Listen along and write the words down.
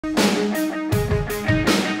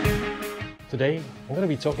Today, I'm going to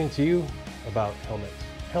be talking to you about helmets.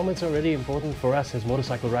 Helmets are really important for us as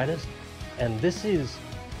motorcycle riders, and this is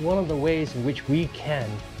one of the ways in which we can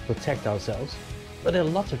protect ourselves. But there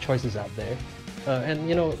are lots of choices out there. And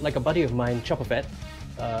you know, like a buddy of mine, Chopperfed,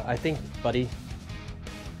 I think, buddy,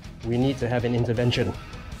 we need to have an intervention.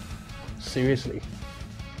 Seriously.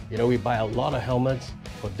 You know, we buy a lot of helmets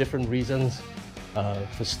for different reasons,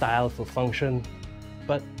 for style, for function,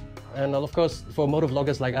 and of course, for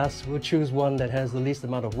motovloggers like us, we'll choose one that has the least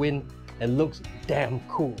amount of wind and looks damn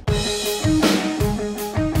cool.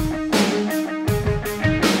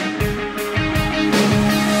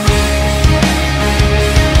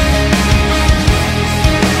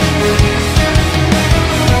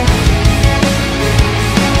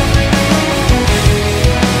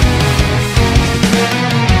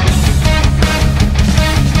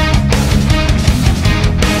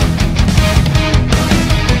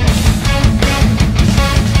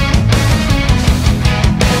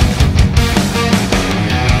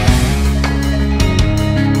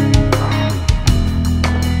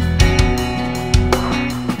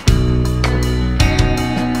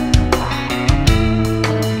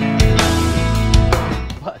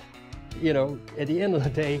 You know, at the end of the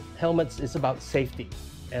day, helmets is about safety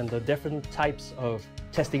and the different types of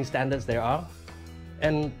testing standards there are,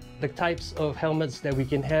 and the types of helmets that we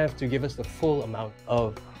can have to give us the full amount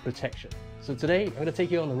of protection. So today, I'm going to take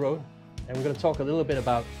you on the road and we're going to talk a little bit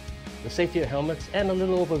about the safety of helmets and a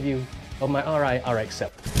little overview of my Arai RX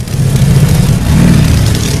setup.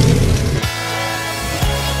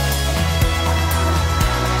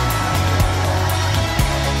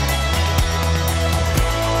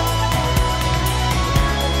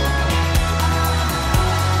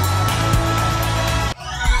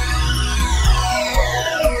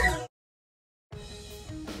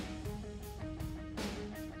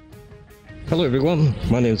 Hello everyone,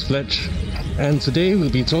 my name is Fletch, and today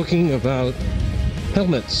we'll be talking about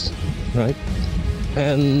helmets, right?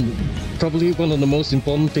 And probably one of the most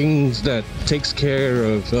important things that takes care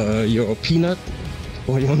of your peanut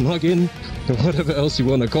or your noggin or whatever else you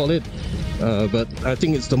want to call it, but I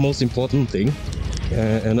think it's the most important thing.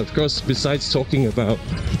 And of course, besides talking about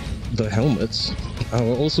the helmets, I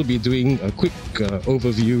will also be doing a quick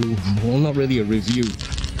overview, well, not really a review,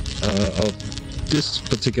 of this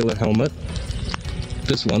particular helmet.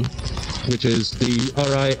 This one, which is the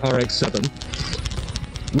Arai RX7,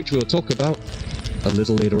 which we'll talk about a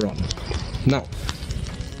little later on. Now,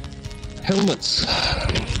 helmets.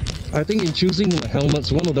 I think in choosing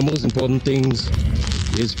helmets, one of the most important things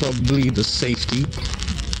is probably the safety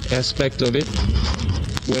aspect of it.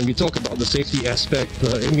 When we talk about the safety aspect,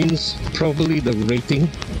 it means probably the rating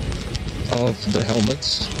of the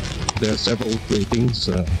helmets. There are several ratings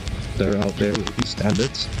that are out there with these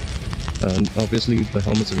standards. Obviously, the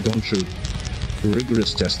helmets have gone through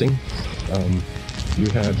rigorous testing. You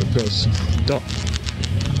have, of course, DOT,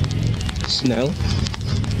 Snell,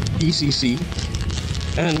 ECC,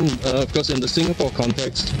 and of course, in the Singapore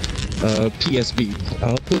context, PSB.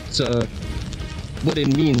 I'll put what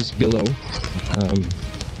it means below,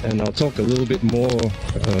 and I'll talk a little bit more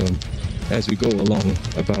as we go along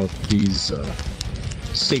about these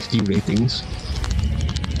safety ratings.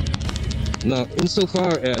 Now,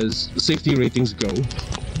 insofar as safety ratings go,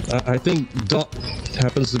 I think DOT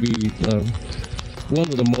happens to be one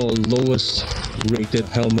of the more lowest rated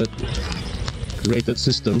helmet rated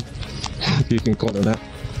system, if you can call it that,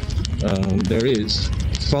 there is,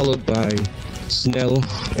 followed by Snell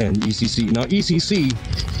and ECC. Now, ECC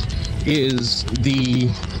is the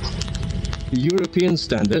European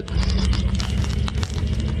standard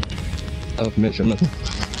of measurement,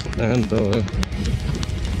 and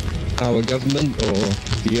our government, or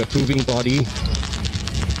the approving body,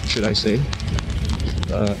 should I say,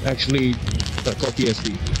 actually called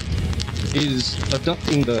PSB, is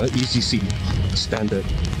adopting the ECC standard,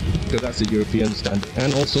 because that's the European standard,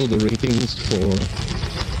 and also the ratings for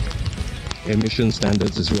emission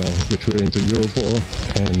standards as well, which were into Euro 4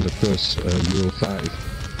 and of course Euro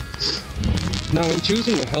 5. Now, in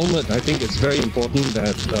choosing a helmet, I think it's very important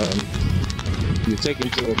that you take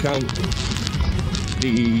into account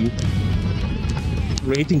the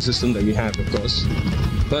rating system that we have, of course,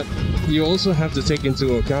 but you also have to take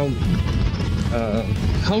into account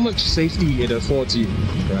how much safety it affords you,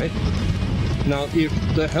 right? Now, if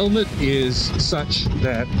the helmet is such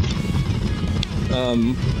that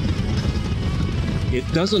it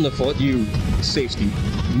doesn't afford you safety,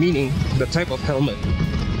 meaning the type of helmet,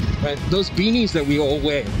 right? Those beanies that we all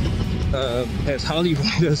wear as Harley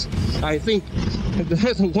riders, I think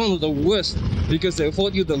that's one of the worst, because they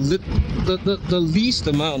afford you the least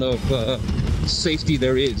amount of safety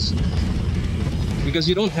there is. because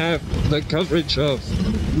you don't have the coverage of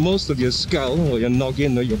most of your skull or your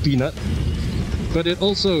noggin or your peanut, but it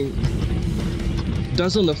also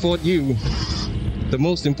doesn't afford you, the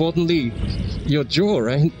most importantly, your jaw,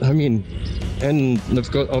 right? I mean, and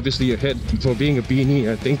of course obviously your head. For being a beanie,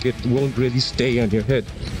 I think it won't really stay on your head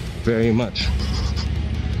very much.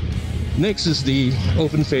 Next is the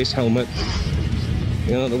open face helmet.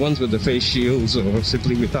 You know, the ones with the face shields, or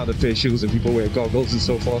simply without the face shields, and people wear goggles and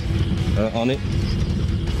so forth on it.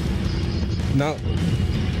 Now,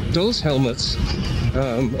 those helmets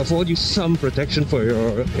afford you some protection for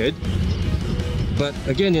your head, but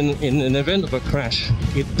again, in an event of a crash,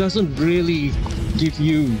 it doesn't really give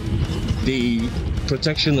you the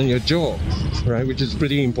protection on your jaw, right? Which is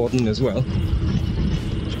pretty important as well.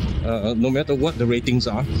 No matter what the ratings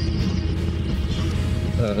are.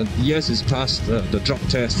 Yes, it's passed the drop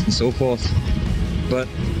test and so forth, but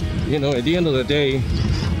you know, at the end of the day,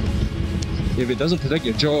 if it doesn't protect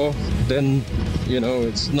your jaw, then you know,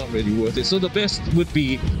 it's not really worth it. So the best would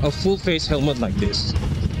be a full face helmet like this.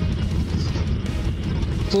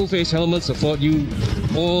 Full face helmets afford you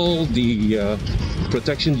all the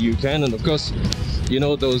protection you can, and of course, you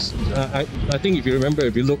know, those I think if you remember,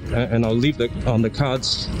 if you look, and I'll leave on the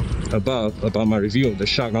cards above about my review of the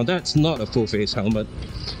Shark. Now that's not a full face helmet.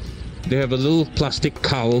 They have a little plastic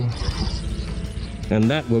cowl, and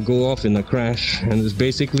that will go off in a crash, and it's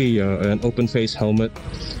basically an open face helmet.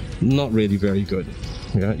 Not really very good.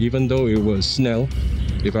 Yeah, even though it was Snell,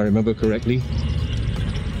 if I remember correctly.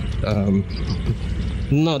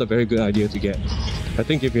 Not a very good idea to get. I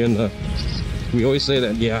think if you're in we always say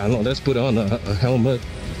that, yeah, no, let's put on a helmet.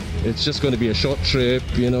 It's just going to be a short trip,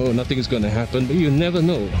 you know, nothing is going to happen, but you never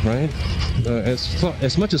know, right?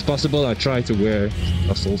 As much as possible, I try to wear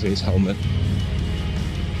a full face helmet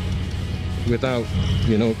without,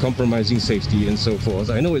 you know, compromising safety and so forth.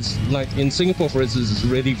 I know it's like in Singapore, for instance, it's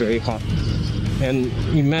really very hot, and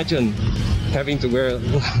imagine having to wear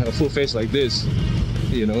a full face like this.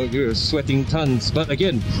 You know, you're sweating tons. But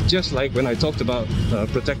again, just like when I talked about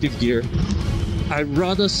protective gear, I'd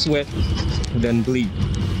rather sweat than bleed.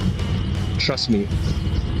 Trust me.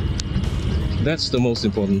 That's the most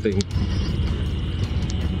important thing.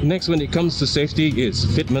 Next, when it comes to safety, is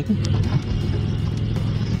fitment.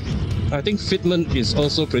 I think fitment is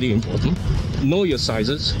also pretty important. Know your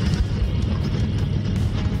sizes.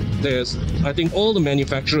 I think all the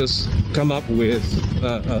manufacturers come up with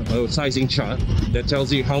a sizing chart that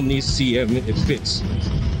tells you how many cm it fits.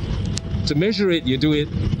 To measure it,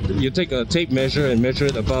 you take a tape measure and measure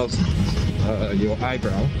it above your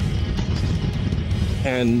eyebrow,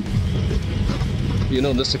 and you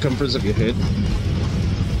know, the circumference of your head,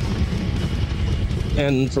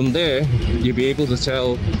 and from there you'll be able to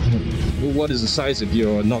tell what is the size of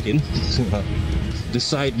your noggin.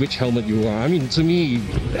 Decide which helmet you are. I mean, to me,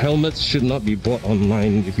 helmets should not be bought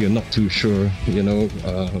online if you're not too sure. You know,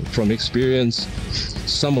 from experience,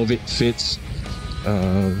 some of it fits.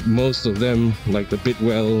 Most of them, like the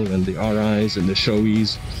Bidwell and the Arais and the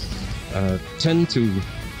Shoeis, tend to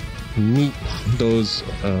meet those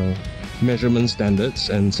measurement standards,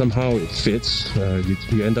 and somehow it fits.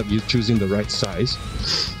 You end up choosing the right size.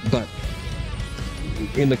 But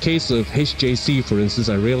in the case of HJC, for instance,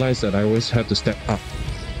 I realized that I always have to step up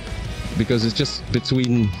because it's just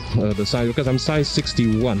between the size, because I'm size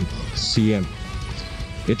 61 cm.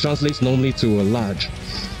 It translates normally to a large,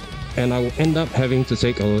 and I will end up having to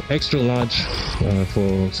take an extra large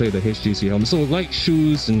for, say, the HJC helmet. So like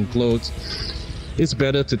shoes and clothes, it's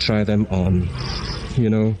better to try them on. You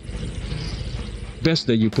know, best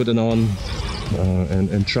that you put it on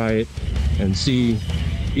and try it and see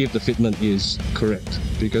if the fitment is correct,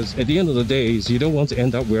 because at the end of the day, you don't want to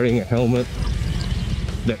end up wearing a helmet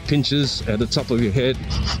that pinches at the top of your head,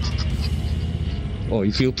 or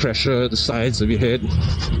you feel pressure at the sides of your head,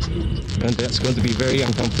 and that's going to be very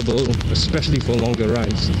uncomfortable, especially for longer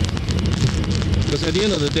rides. Because at the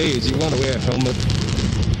end of the day, you want to wear a helmet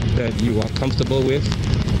that you are comfortable with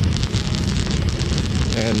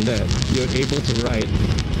and that you're able to ride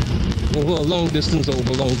over a long distance,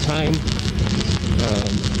 over a long time,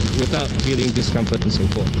 without feeling discomfort and so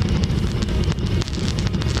forth.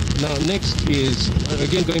 Now next is,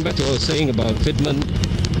 again going back to what I was saying about fitment,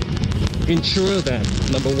 ensure that,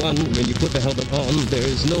 number one, when you put the helmet on, there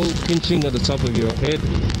is no pinching at the top of your head.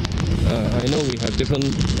 I know we have different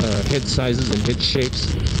head sizes and head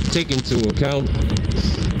shapes. Take into account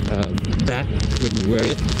that when you wear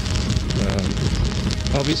it.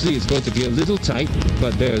 Obviously it's going to be a little tight,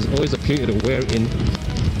 but there's always a period of wear in,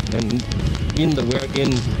 and in the wear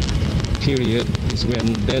in period is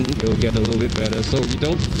when then it'll get a little bit better. So you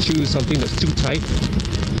don't choose something that's too tight,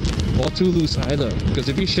 or too loose either, because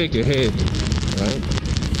if you shake your head, right,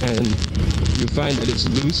 and you find that it's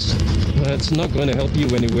loose, that's not going to help you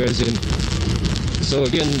when it wears in. So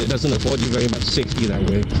again, it doesn't afford you very much safety that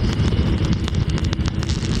way.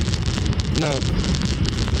 Now,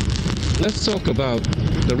 let's talk about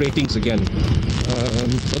the ratings again.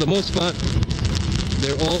 For the most part,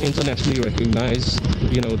 they're all internationally recognized,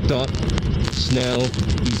 you know, DOT, Snell,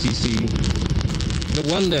 ECC.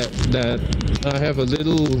 The one that I have a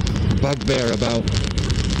little bugbear about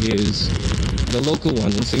is the local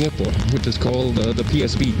one in Singapore, which is called the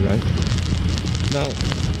PSB, right? Now,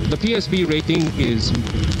 the PSB rating is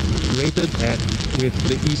rated with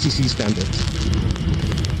the ECC standards.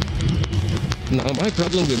 Now, my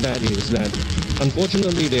problem with that is that,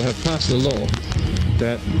 unfortunately, they have passed a law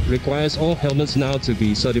that requires all helmets now to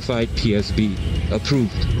be certified PSB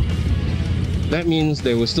approved. That means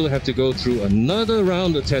they will still have to go through another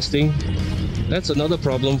round of testing. That's another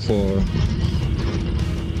problem for,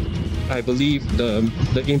 I believe,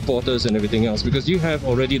 the importers and everything else, because you have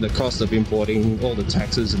already the cost of importing, all the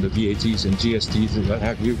taxes and the VATs and GSTs and what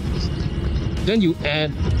have you. Then you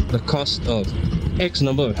add the cost of X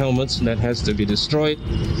number of helmets that has to be destroyed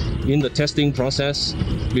in the testing process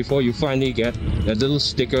before you finally get that little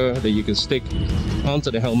sticker that you can stick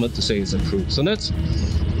onto the helmet to say it's approved. So that's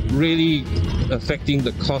really affecting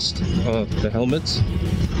the cost of the helmets.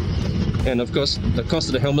 And of course, the cost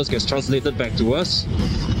of the helmets gets translated back to us.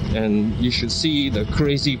 And you should see the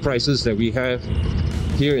crazy prices that we have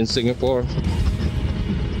here in Singapore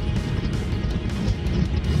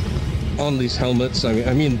on these helmets.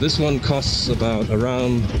 I mean, this one costs about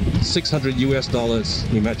around $600 US.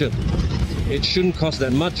 Imagine. It shouldn't cost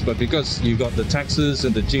that much, but because you got the taxes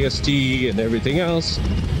and the GST and everything else,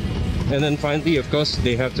 and then finally, of course,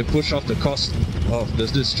 they have to push off the cost of the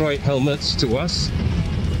destroyed helmets to us,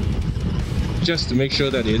 just to make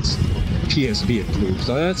sure that it's PSB approved.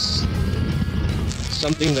 So that's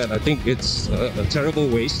something that I think it's a terrible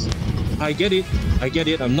waste. I get it.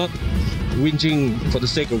 I'm not whinging for the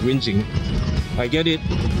sake of whinging. I get it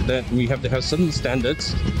that we have to have certain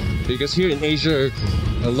standards, because here in Asia,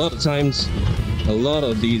 a lot of times, a lot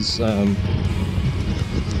of these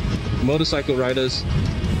motorcycle riders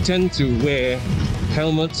tend to wear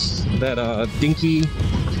helmets that are dinky,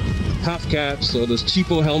 half caps, or those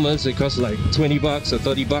cheapo helmets that cost like 20 bucks or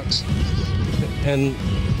 30 bucks and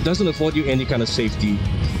doesn't afford you any kind of safety.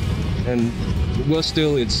 And worse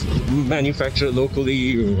still, it's manufactured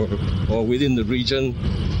locally or within the region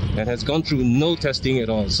and has gone through no testing at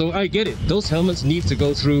all. So I get it, those helmets need to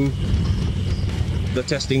go through the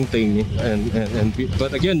testing thing,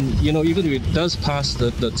 but again, you know, even if it does pass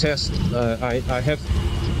the test, I have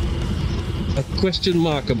a question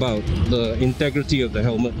mark about the integrity of the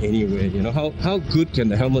helmet anyway. You know, how good can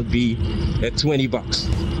the helmet be at 20 bucks?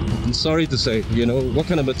 I'm sorry to say, you know, what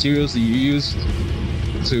kind of materials do you use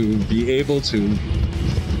to be able to,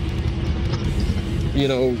 you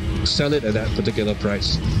know, sell it at that particular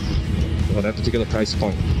price or that particular price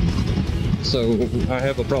point? So I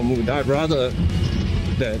have a problem with that. I'd rather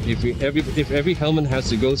that if every helmet has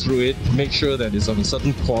to go through it, make sure that it's of a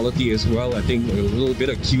certain quality as well. I think a little bit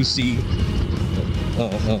of QC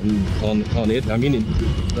on it. I mean,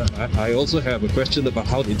 I also have a question about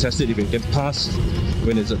how they test it if it gets passed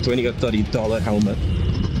when it's a $20 or $30 helmet.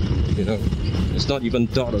 You know, it's not even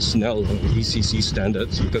DOT or Snell or ECC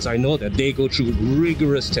standards, because I know that they go through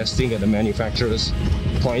rigorous testing at the manufacturer's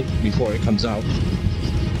point before it comes out.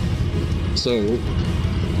 So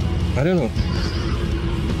I don't know.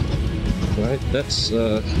 Right, that's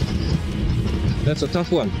a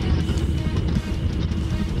tough one.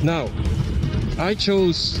 Now, I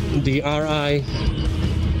chose the Arai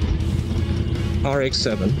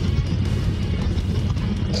RX7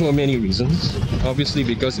 for many reasons. Obviously,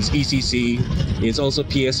 because it's ECC, it's also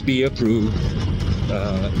PSB approved.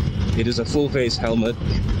 It is a full face helmet.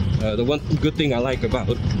 The one good thing I like about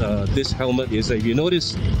this helmet is that you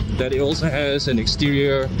notice that it also has an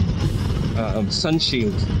exterior sun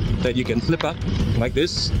shield that you can flip up like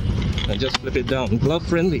this and just flip it down. Glove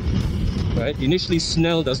friendly, right? Initially,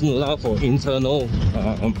 Snell doesn't allow for internal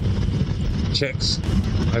checks.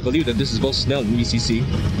 I believe that this is both Snell and ECC.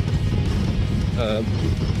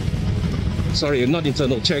 Sorry, not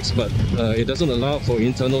internal checks, but it doesn't allow for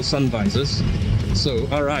internal sun visors. So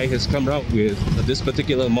Arai has come out with this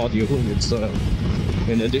particular module. It's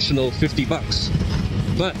an additional 50 bucks,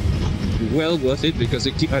 but well worth it, because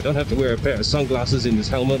I don't have to wear a pair of sunglasses in this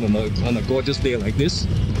helmet on a gorgeous day like this,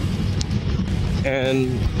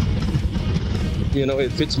 and you know,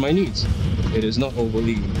 it fits my needs. It is not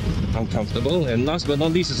overly uncomfortable, and last but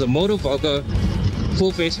not least, is a motovlogger.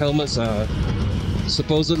 Full face helmets are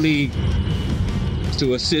supposedly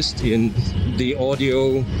to assist in the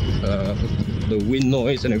audio, the wind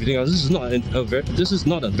noise and everything else. This is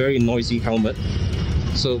not a very noisy helmet,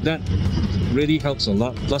 so that really helps a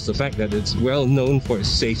lot. Plus the fact that it's well known for its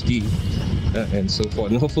safety and so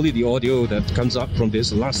forth. And hopefully the audio that comes up from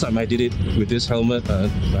this. Last time I did it with this helmet,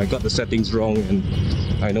 I got the settings wrong, and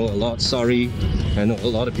I know a lot. Sorry, I know a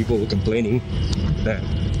lot of people were complaining that,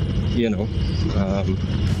 you know,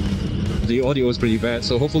 the audio is pretty bad.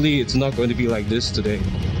 So hopefully it's not going to be like this today.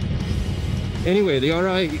 Anyway, the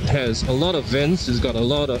Arai has a lot of vents. It's got a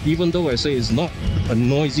lot of, even though I say it's not a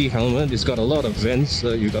noisy helmet, it's got a lot of vents.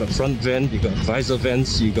 You got a front vent, you got visor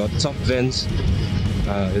vents, you got top vents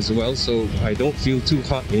as well, so I don't feel too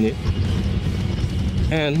hot in it.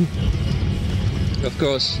 And of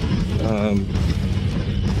course,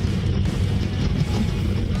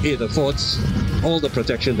 it affords all the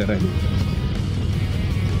protection that I need.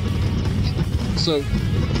 So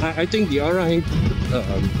I think the Arai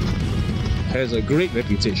has a great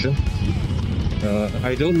reputation.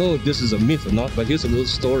 I don't know if this is a myth or not, but here's a little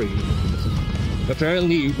story.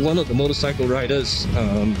 Apparently one of the motorcycle riders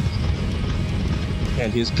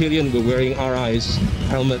and his pillion were wearing Arai's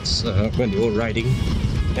helmets when they were riding,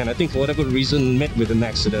 and I think for whatever reason met with an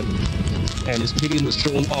accident, and his pillion was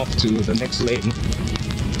thrown off to the next lane.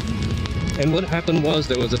 And what happened was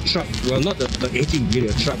there was a truck, well, not the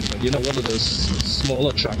 18-wheeler truck, but you know, one of those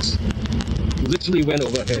smaller trucks, literally went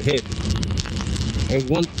over her head. And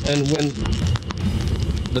when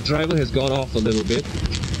the driver has gone off a little bit,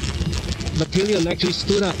 the pillion actually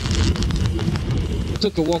stood up,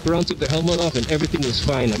 took a walk around, took the helmet off, and everything was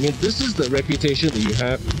fine. I mean, this is the reputation that you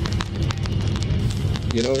have,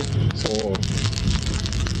 you know, for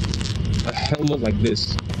a helmet like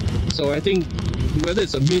this. So I think, whether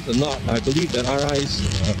it's a myth or not, I believe that Arai's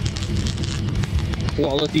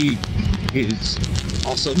quality is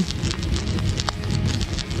awesome.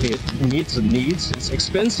 It meets the needs. It's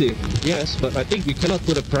expensive, yes, but I think you cannot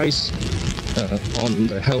put a price on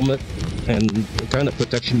the helmet and the kind of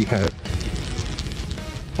protection you have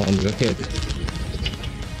on your head.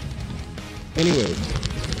 Anyway,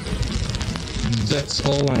 that's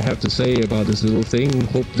all I have to say about this little thing.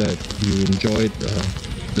 Hope that you enjoyed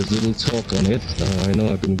this little talk on it. I know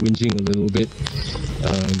I've been whinging a little bit,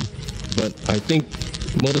 but I think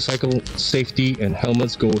motorcycle safety and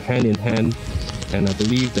helmets go hand in hand, and I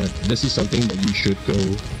believe that this is something that you should go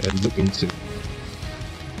and look into.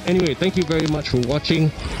 Anyway, thank you very much for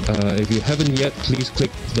watching. If you haven't yet, please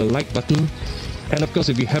click the like button, and of course,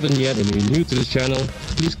 if you haven't yet and you're new to this channel,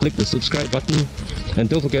 please click the subscribe button, and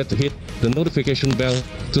don't forget to hit the notification bell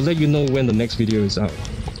to let you know when the next video is out.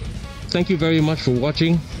 Thank you very much for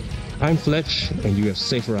watching. I'm Fletch, and you have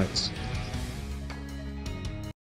safe rides.